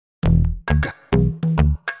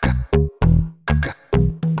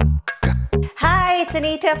Hi, it's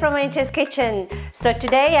Anita from Anita's Kitchen. So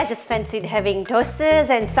today I just fancied having dosas,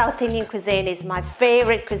 and South Indian cuisine is my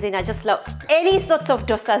favorite cuisine. I just love any sorts of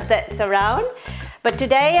dosas that's around. But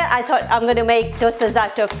today I thought I'm going to make dosas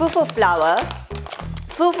out of fufu flour.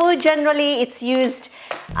 Fufu, generally it's used,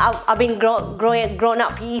 I've been grown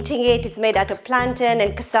up eating it. It's made out of plantain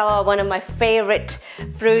and cassava, one of my favorite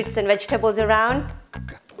fruits and vegetables around.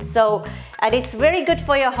 So, and it's very good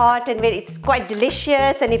for your heart, and it's quite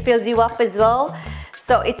delicious, and it fills you up as well.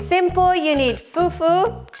 So it's simple. You need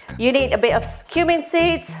fufu, you need a bit of cumin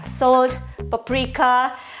seeds, salt,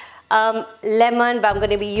 paprika, lemon, but I'm going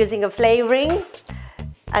to be using a flavoring,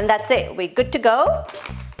 and that's it. We're good to go.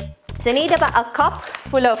 So you need about a cup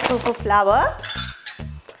full of fufu flour.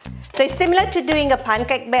 So it's similar to doing a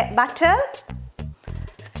pancake batter.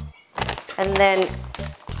 And then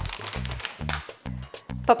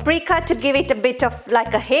paprika to give it a bit of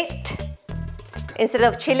like a hit instead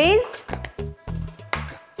of chilies.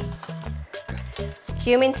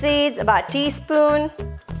 Cumin seeds, about a teaspoon.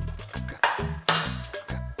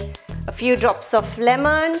 A few drops of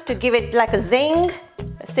lemon to give it like a zing,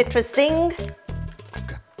 a citrus zing.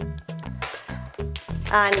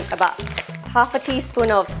 And about half a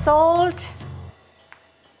teaspoon of salt.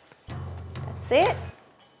 That's it.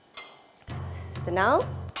 So now,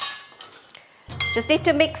 just need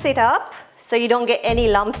to mix it up so you don't get any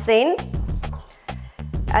lumps in.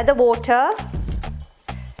 Add the water.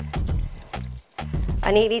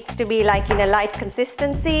 I need it to be like in a light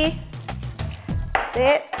consistency. That's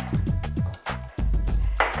it.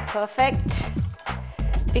 Perfect.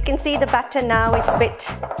 If you can see the batter now, it's a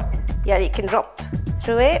bit, yeah, you can drop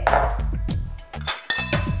through it.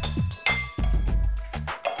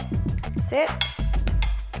 That's it.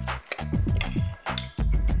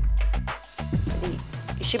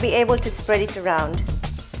 You should be able to spread it around.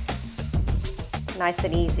 Nice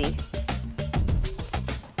and easy.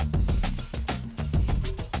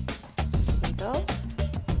 There you go.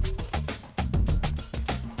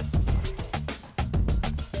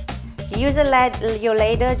 You use your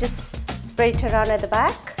ladle, just spread it around at the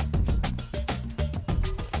back.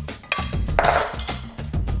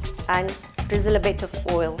 And drizzle a bit of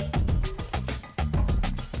oil.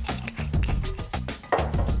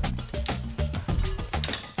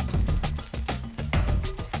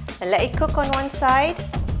 And let it cook on one side.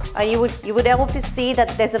 And you would able to see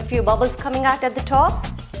that there's a few bubbles coming out at the top.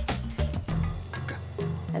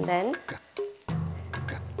 And then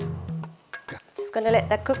just gonna let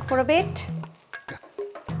that cook for a bit.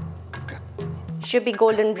 Should be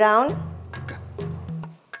golden brown.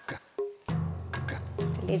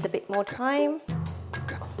 Still needs a bit more time.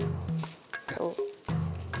 So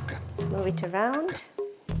let's move it around.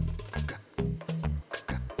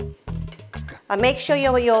 And make sure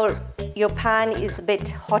your pan is a bit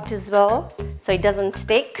hot as well, so it doesn't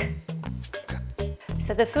stick.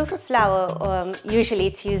 So the fufu flour, usually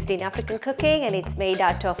it's used in African cooking, and it's made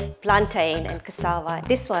out of plantain and cassava.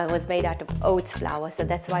 This one was made out of oats flour, so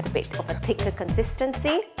that's why it's a bit of a thicker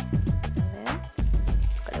consistency. And then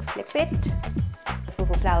gotta flip it. The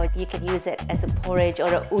fufu flour, you can use it as a porridge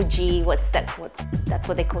or a uji. That's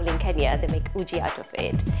what they call in Kenya. They make uji out of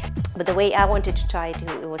it. But the way I wanted to try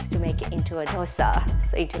it was to make it into a dosa,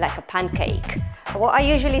 so into like a pancake. What I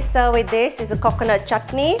usually serve with this is a coconut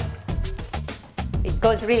chutney. It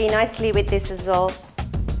goes really nicely with this as well.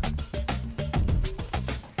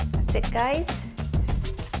 That's it, guys.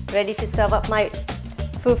 Ready to serve up my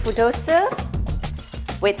fufu dosa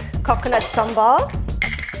with coconut sambal.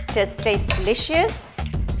 Just tastes delicious.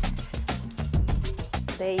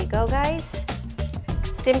 There you go, guys.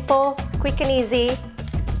 Simple, quick and easy.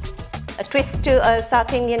 A twist to a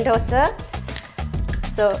South Indian dosa.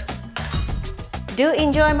 So do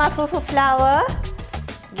enjoy my fufu flour.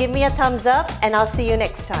 Give me a thumbs up, and I'll see you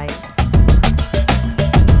next time.